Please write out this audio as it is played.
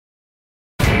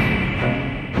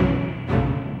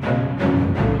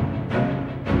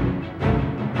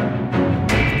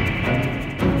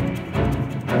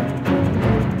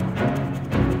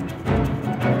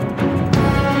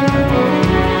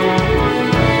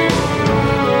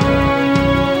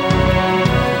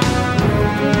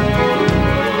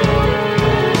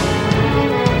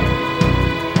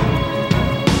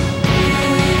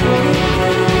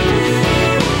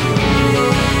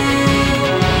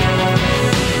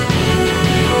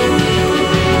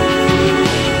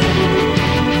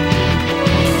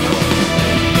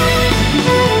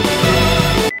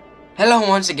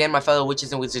once again, my fellow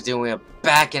witches and wizards, and we're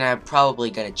back, and I'm probably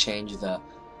gonna change the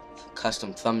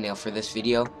custom thumbnail for this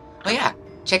video. Oh yeah,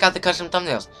 check out the custom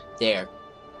thumbnails. They're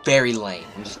very lame.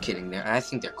 I'm just kidding. I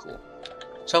think they're cool.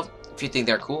 So, if you think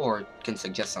they're cool or can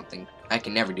suggest something, I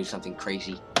can never do something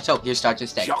crazy. So, here's Sergeant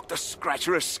Steg. Jock the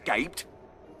Scratcher escaped?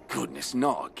 Goodness,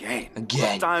 not again.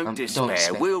 Again. Don't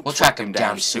despair. We'll track him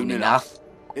down soon enough.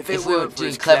 If we were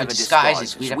doing clever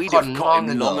disguises, we'd have caught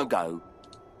him long ago.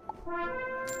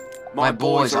 My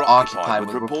boys are occupied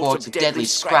with reports of deadly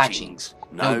scratchings.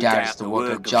 No doubt it's the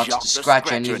work of Jock the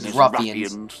Scratcher and his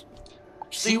ruffians.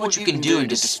 See what you can do to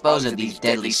dispose of these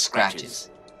deadly scratches.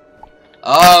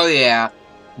 Oh yeah.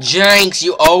 Jinx,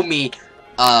 you owe me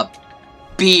a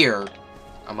beer.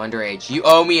 I'm underage. You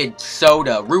owe me a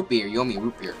soda. Root beer. You owe me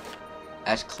root beer.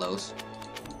 That's close.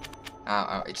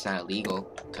 It's not illegal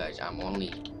because I'm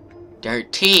only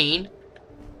 13.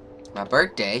 My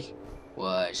birthday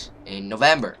was in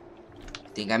November.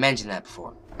 I think I mentioned that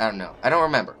before. I don't know. I don't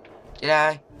remember. Did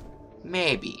I?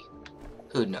 Maybe.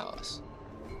 Who knows?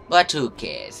 But who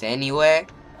cares? Anyway,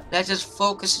 let's just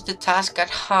focus on the task at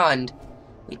hand.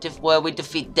 Where we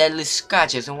defeat deadly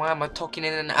scratches. And why am I talking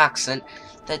in an accent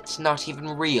that's not even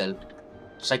real?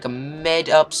 It's like a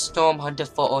made-up Storm Hunter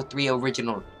 403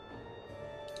 original.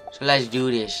 So let's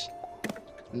do this.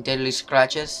 Deadly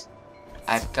scratches,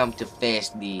 I've come to face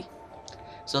thee.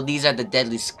 So these are the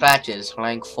deadly scratches,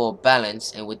 rank 4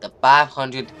 balance and with the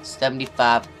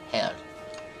 575 health.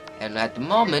 And at the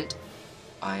moment,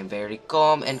 I am very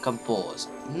calm and composed.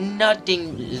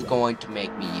 Nothing is going to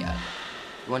make me yell.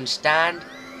 You understand?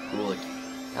 Good.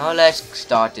 Now let's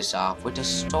start this off with a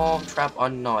storm trap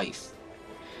on knife.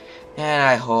 And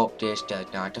I hope this does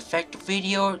not affect the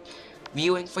video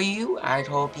viewing for you. I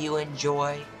hope you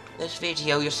enjoy this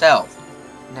video yourself.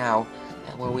 Now,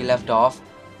 where we left off,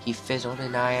 he fizzled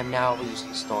and I am now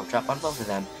using storm trap on both of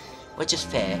them, which is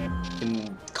fair.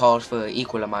 It calls for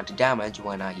equal amount of damage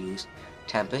when I use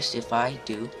Tempest. If I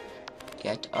do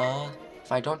get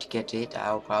if I don't get it,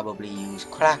 I'll probably use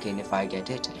Kraken if I get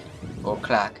it, or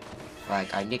Clack,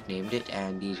 like I nicknamed it,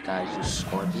 and these guys use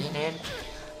Scorpion, and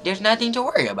there's nothing to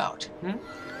worry about.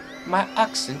 My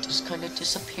accent is kind of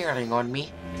disappearing on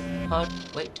me.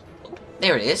 Wait, oh,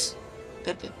 there it is.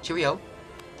 Pip, pip, cheerio.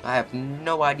 I have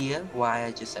no idea why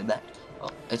I just said that.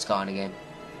 Oh, it's gone again.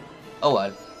 Oh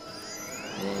well.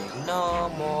 There's no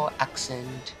more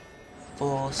accent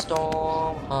for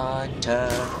Storm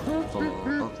Hunter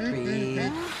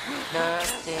 403.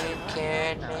 Nothing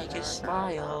can make a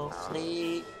smile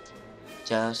flee.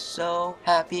 Just so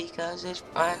happy cause his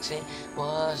accent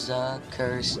was a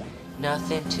curse.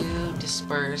 Nothing to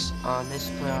disperse on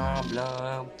this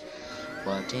problem.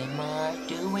 What am I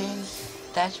doing?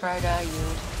 That's right, I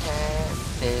use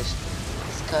Tempest.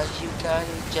 It's cause you guys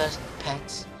are just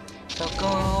pets. So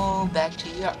go back to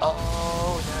your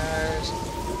owners.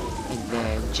 And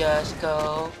then just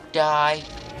go die.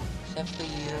 Except for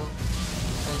you.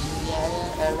 Cause you had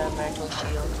an elemental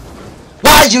shield.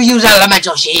 Why'd you use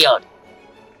elemental shield?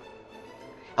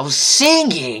 I was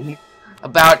singing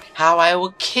about how I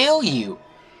would kill you.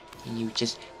 And you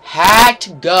just had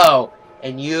to go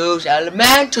and use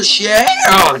elemental shield.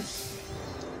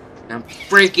 I'm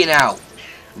freaking out.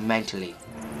 Mentally.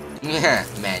 Yeah,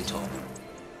 mental.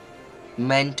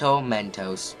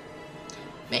 Mentos.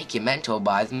 Make you mental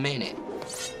by the minute.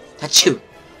 That's you.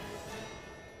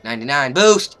 99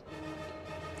 boost.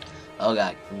 Oh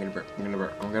god, I'm gonna burp.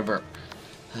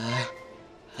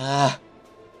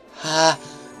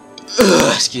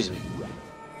 Excuse me.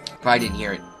 Probably didn't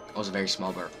hear it. It was a very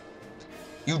small burp.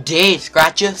 You did,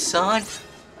 Scratcher, son.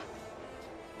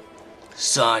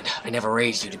 Son, I never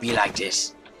raised you to be like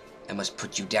this. I must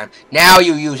put you down. Now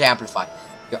you use Amplify.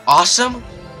 You're awesome,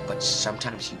 but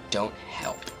sometimes you don't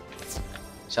help.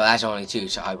 So that's only 2,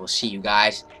 so I will see you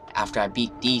guys after I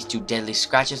beat these 2 deadly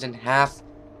scratches in half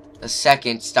a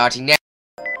second, starting now.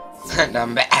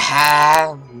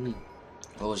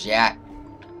 What was that?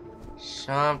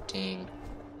 Something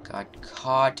got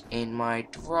caught in my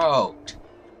throat.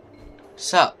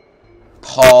 Sup,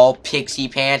 Paul Pixie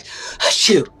Pants?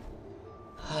 Achoo!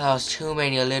 Oh, that was too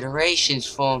many alliterations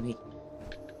for me.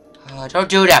 Don't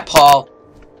do that, Paul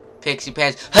Pixie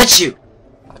Pants. Achoo!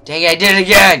 Oh, dang it, I did it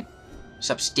again!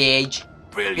 Sup, stage?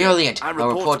 Brilliant. Our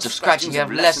reports of scratching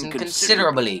have lessened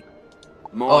considerably.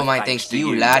 Oh, my thanks to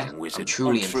you, lad. I'm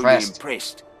truly impressed.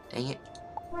 Dang it.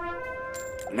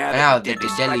 Now that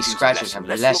the deadly scratches have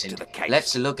lessened,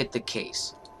 let's look at the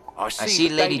case. I see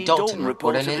Lady Dalton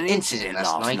reported an incident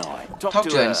last night. Talk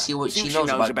to her and see what she knows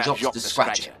about Jock the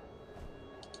Scratcher.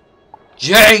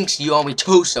 Jinx! You owe me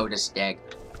 2 sodas, Stag.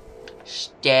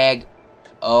 Stag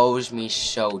owes me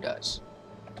sodas.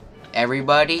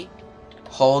 Everybody,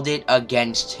 hold it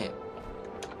against him.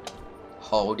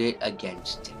 Hold it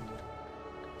against him.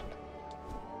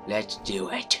 Let's do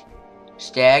it.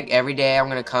 Stag, every day I'm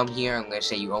gonna come here, I'm gonna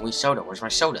say, you owe me soda. Where's my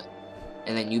soda?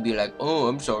 And then you be like, oh,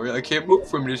 I'm sorry, I can't move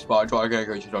from this spot, so I can't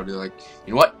get you soda. Like,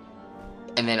 you know what?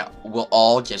 And then we'll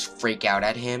all just freak out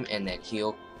at him, and then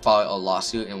he'll file a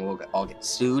lawsuit, and we'll all get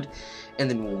sued. And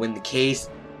then we'll win the case.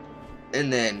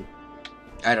 And then,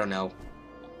 I don't know.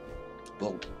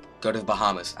 We'll go to the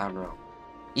Bahamas. I don't know.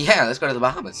 Yeah, let's go to the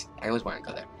Bahamas. I always want to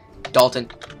go there.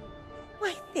 Dalton.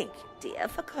 Why, thank you, dear,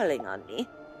 for calling on me.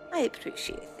 I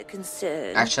appreciate the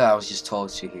concern. Actually, I was just told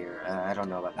to here. I don't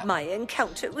know about that. My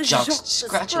encounter with Jacques Jacques the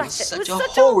Scratcher was such a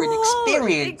horrid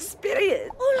horrid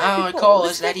experience. All I recall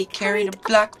is that he carried a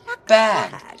black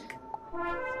bag.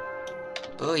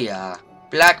 Oh yeah,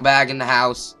 black bag in the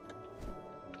house.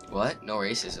 What? No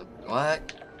racism.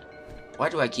 What? Why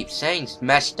do I keep saying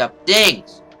messed up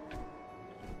things?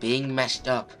 Being messed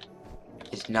up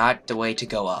is not the way to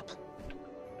go up.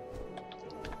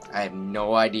 I have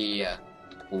no idea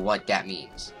what that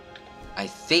means. I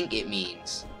think it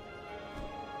means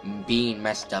being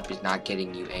messed up is not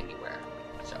getting you anywhere.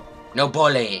 So, no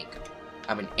bullying.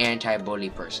 I'm an anti-bully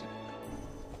person.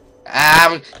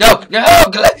 No.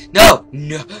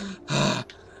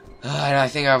 I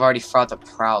think I've already fought the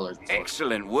Prowlers before.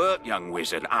 Excellent work, young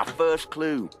wizard. Our first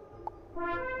clue.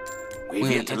 We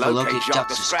need to locate Jacques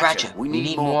the Scratcher. We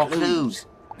need more clues.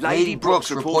 Lady Brooks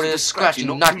reported a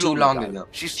scratching not too long ago.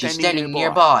 She's standing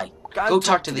nearby. Go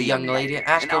talk to the young lady and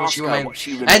ask her what she remembers.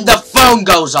 And the phone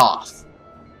goes off!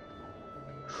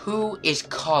 Who is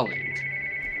calling?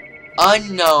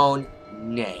 Unknown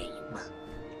name.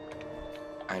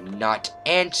 I'm not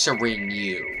answering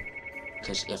you.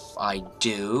 Because if I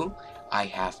do, I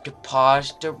have to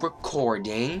pause the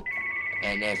recording.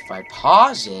 And if I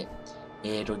pause it,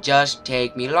 it'll just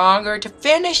take me longer to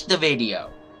finish the video.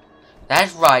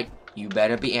 That's right, you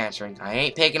better be answering. I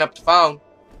ain't picking up the phone.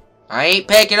 I ain't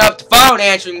picking up the phone,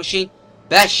 answering machine.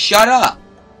 Best shut up.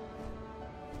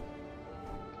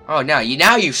 Oh, now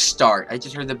you start. I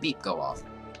just heard the beep go off.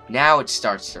 Now it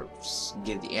starts to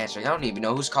give the answer. I don't even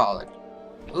know who's calling.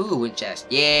 Ooh, wind chest.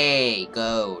 Yay,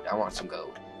 gold. I want some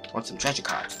gold. I want some treasure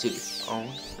cards, too. Oh,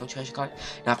 no treasure card?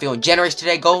 Not feeling generous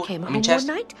today, gold? I came home one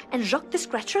night and Jacques the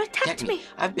Scratcher attacked me.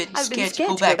 I've been scared to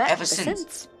go back ever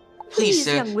since. Please,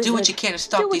 sir, do what you can to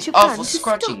stop these awful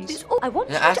scratchings. I want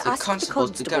and ask the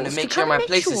constables to come to make sure my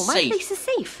place is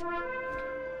safe.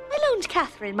 I loaned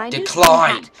Catherine my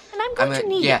Decline. Hat, and I'm going to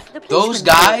need it for the those policeman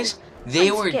guys,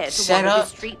 they were set up.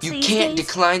 You can't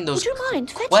decline those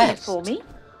quests. For me?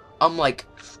 I'm like,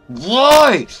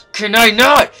 why can I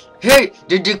not hit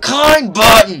the decline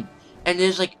button? And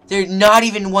there's not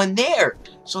even one there.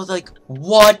 So like,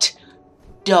 what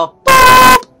the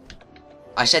fuck?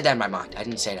 I said that in my mind. I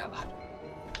didn't say it out loud.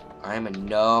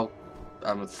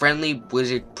 I'm a friendly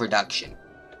wizard production.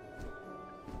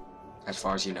 As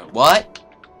far as you know. What?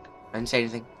 I didn't say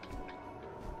anything.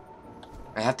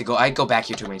 I'd go back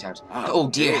here too many times. Oh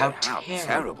dear, how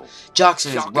terrible. Jocks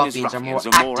and his ruffians are more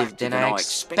active than I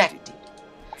expected.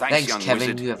 Thanks,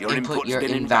 Kevin. You have input. You're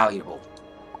invaluable.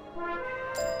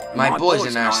 My boys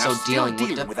and I are still dealing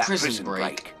with the prison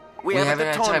break. We haven't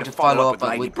had time to follow up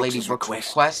with Lady Brooks'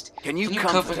 request. Can you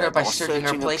comfort her by searching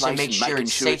her place and make sure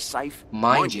it's safe?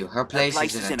 Mind you, her place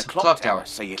is in a clock tower,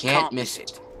 so you can't miss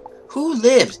it. Who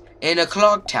lives in a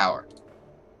clock tower?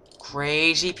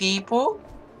 Crazy people?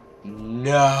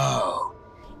 No.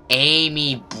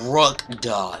 Amy Brooke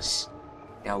does.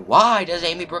 Now, why does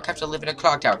Amy Brooke have to live in a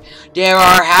clock tower? There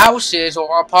are houses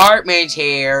or apartments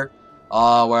here.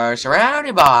 We're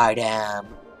surrounded by them.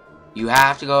 You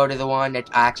have to go to the one that's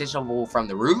accessible from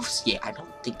the roofs? Yeah, I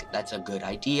don't think that's a good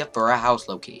idea for a house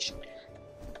location.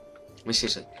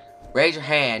 Seriously, raise your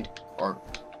hand, or...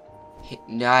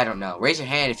 No, I don't know. Raise your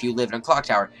hand if you live in a clock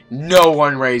tower. No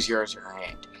one raise your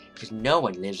hand. Because no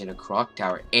one lives in a clock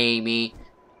tower, Amy.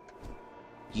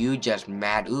 You just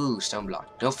mad. Ooh, stone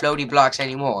block. No floaty blocks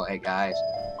anymore, hey guys.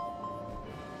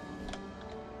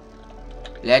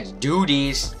 Let's do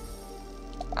this.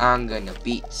 I'm gonna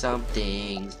beat some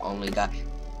things. Only got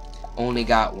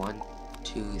 1,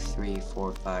 2, 3,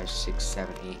 4, 5, 6,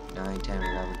 7, 8, 9, 10,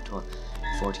 11, 12,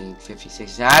 14, 15,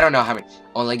 16. I don't know how many.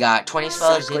 Only got 20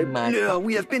 spells in my... No,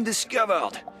 we have been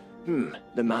discovered.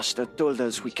 The master told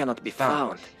us we cannot be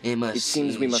found. It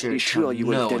seems we must be sure you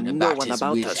will tell no one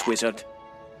about us, wizard.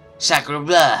 Sacre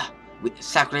bleu!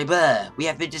 Sacre bleu! We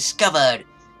have been discovered!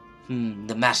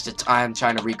 The master... I'm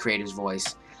trying to recreate his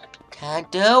voice.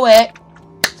 Can't do it!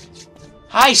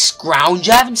 Hi, Scrounge!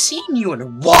 I haven't seen you in a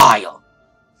while!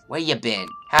 Where you been?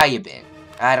 How you been?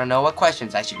 I don't know what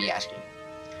questions I should be asking.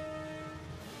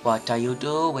 What are you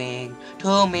doing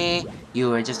to me?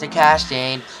 You are just a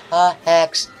casting, a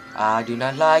hex. I do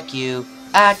not like you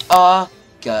at all.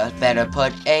 Just better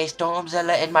put a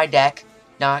Stormzilla in my deck.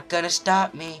 Not gonna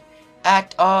stop me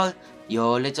at all.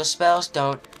 Your little spells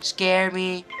don't scare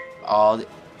me.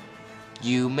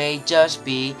 You may just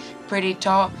be pretty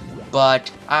tall,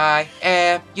 but I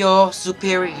am your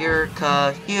superior,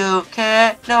 'cause you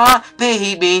cannot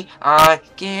beat me. I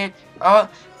can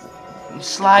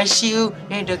slice you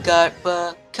in the gut,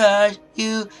 because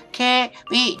you can't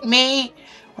beat me.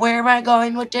 Where am I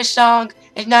going with this song?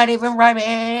 It's not even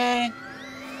rhyming.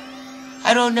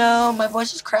 I don't know, my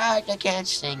voice is cracked, I can't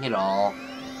sing at all.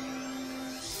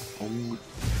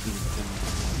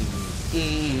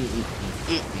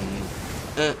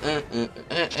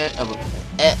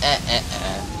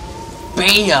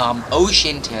 Bam!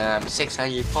 Ocean time,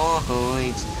 600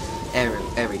 points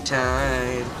every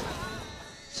time.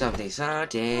 Something.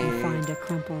 You find a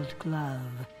crumpled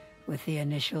glove with the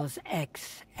initials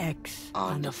XX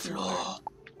on the floor.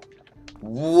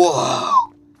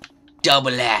 Whoa!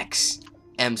 Double X.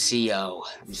 MCO.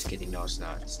 I'm just kidding. No, it's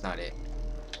not. It's not it.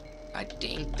 I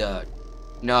think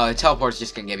no, the teleport's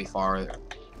just gonna get me farther.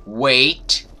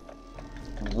 Wait.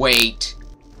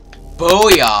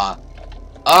 Booyah!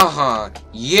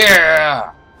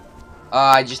 Yeah!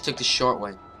 I just took the short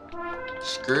one.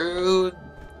 Screw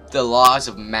the laws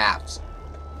of maps.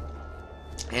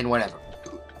 And whatever.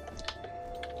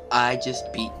 I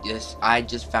just beat this. I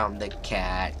just found the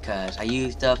cat because I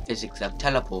used the physics of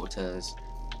teleporters.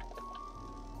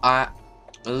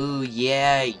 Oh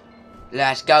yay.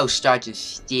 Let's go, Sergeant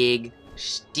Stig.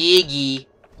 Stiggy.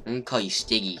 I'm gonna call you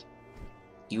Stiggy.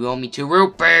 You owe me 2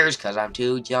 root beers because I'm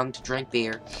too young to drink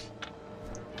beer.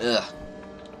 Ugh.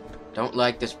 Don't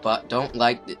like this, but don't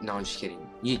like it. No, I'm just kidding.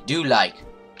 You do like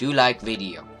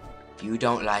video. If you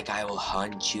don't like, I will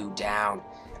hunt you down.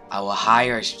 I will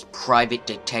hire a private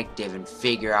detective and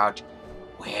figure out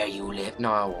where you live.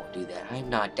 No, I won't do that. I'm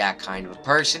not that kind of a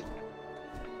person.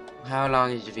 How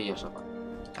long is the video so far?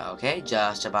 Okay,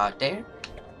 just about there.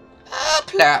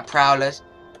 Prowlers.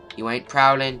 You ain't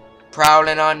prowling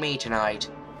on me tonight.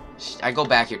 I go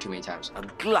back here too many times. A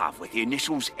glove with the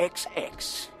initials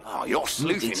XX. Oh, your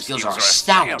sleuthing skills are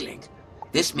astounding.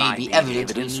 This may be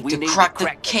evidence we need to crack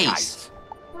the case.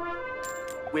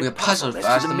 We're puzzled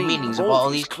as to the meanings of all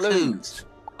these clues.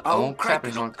 Oh crap,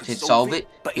 if one could solve it,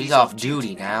 but he's off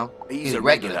duty now. He's a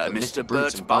regular of Mr.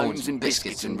 Boots and Bones and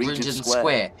Biscuits and Regent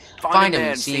Square. Find him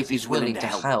and see if he's willing to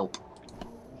help.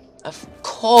 Of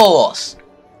course,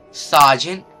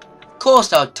 Sergeant. Of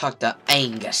course I'll talk to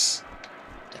Angus.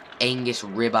 The Angus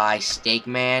ribeye steak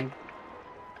man.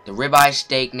 The ribeye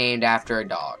steak named after a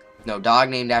dog. No, dog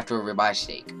named after a ribeye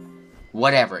steak.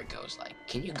 Whatever it goes like.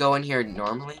 Can you go in here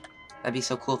normally? That'd be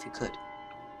so cool if you could.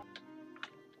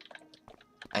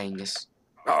 Angus.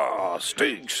 Ah,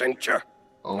 Stig sent you.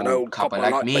 Oh, an old copper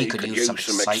like me could use some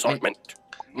excitement.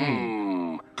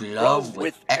 Glove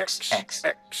with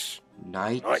XX.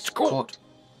 Knight's Court.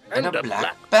 And a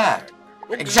black bag.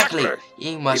 Exactly.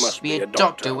 He must be a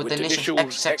doctor with the initial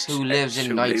XX who lives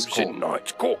in Knight's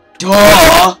Court.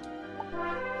 Duh!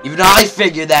 Even I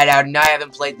figured that out, and I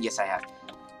haven't played. Yes, I have.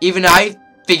 Even I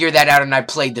figured that out, and I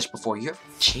played this before. Your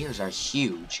chairs are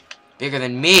huge, bigger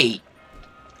than me.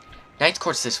 Knight's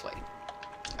Court's this way.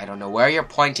 I don't know where you're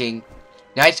pointing.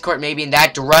 Knight's Court may be in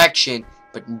that direction,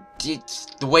 but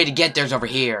the way to get there's over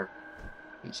here.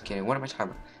 I'm just kidding. What am I talking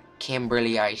about?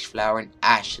 Kimberly Iceflower and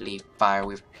Ashley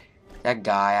Fireweaver. That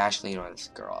guy Ashley, no, this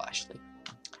girl Ashley.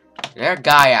 There are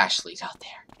guy Ashleys out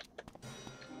there.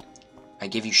 I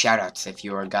give you shoutouts if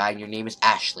you're a guy and your name is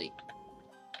Ashley.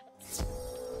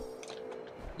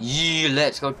 Yeah,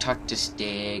 let's go talk to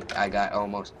Stig. I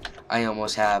almost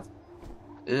have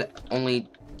only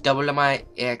double of my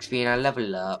XP and I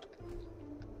level up.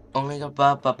 Only go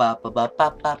ba ba ba ba ba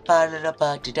ba ba ba da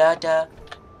ba da da.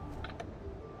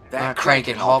 That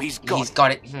cranking hop, he's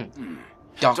got it.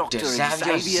 Dr.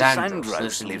 Xavier Zandros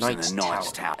lives in the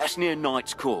Knight's Tower. That's near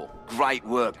Knight's Court. Great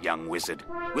work, young wizard.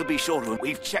 We'll be sure to.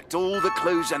 We've checked all the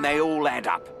clues and they all add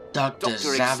up. Dr.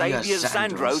 Xavier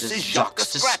Zandros is Jacques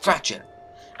the Scratcher.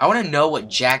 I want to know what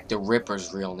Jack the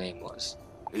Ripper's real name was.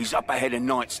 He's up ahead of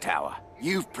Knight's Tower.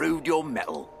 You've proved your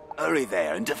mettle. Hurry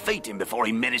there and defeat him before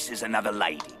he menaces another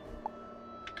lady.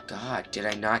 God, did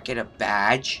I not get a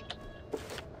badge?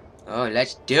 Oh,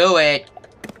 let's do it.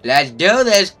 Let's do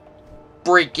this.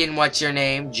 Freaking what's your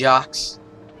name, Jocks?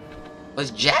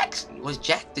 Was Jack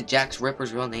the Jack's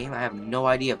Ripper's real name? I have no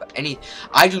idea about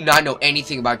I do not know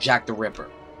anything about Jack the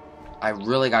Ripper. I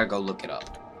really gotta go look it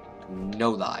up. No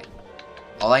lie.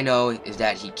 All I know is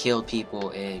that he killed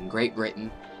people in Great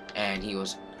Britain, and he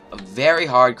was a very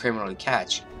hard criminal to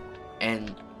catch,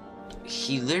 and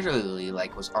he literally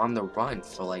like was on the run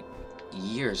for like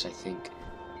years, I think.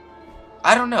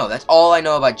 I don't know. That's all I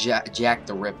know about Jack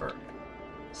the Ripper.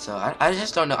 So I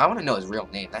just don't know. I want to know his real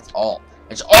name. That's all.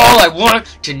 That's all I want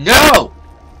to know.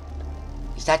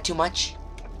 Is that too much?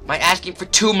 Am I asking for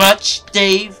too much,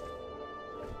 Dave?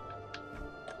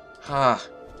 Huh.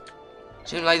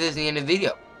 Seems like this is the end of the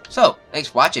video. So, thanks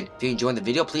for watching. If you enjoyed the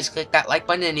video, please click that like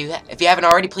button. And if you haven't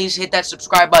already, please hit that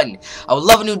subscribe button. I would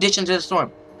love a new addition to the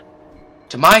storm.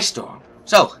 To my storm.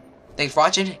 So, thanks for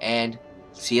watching, and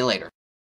see you later.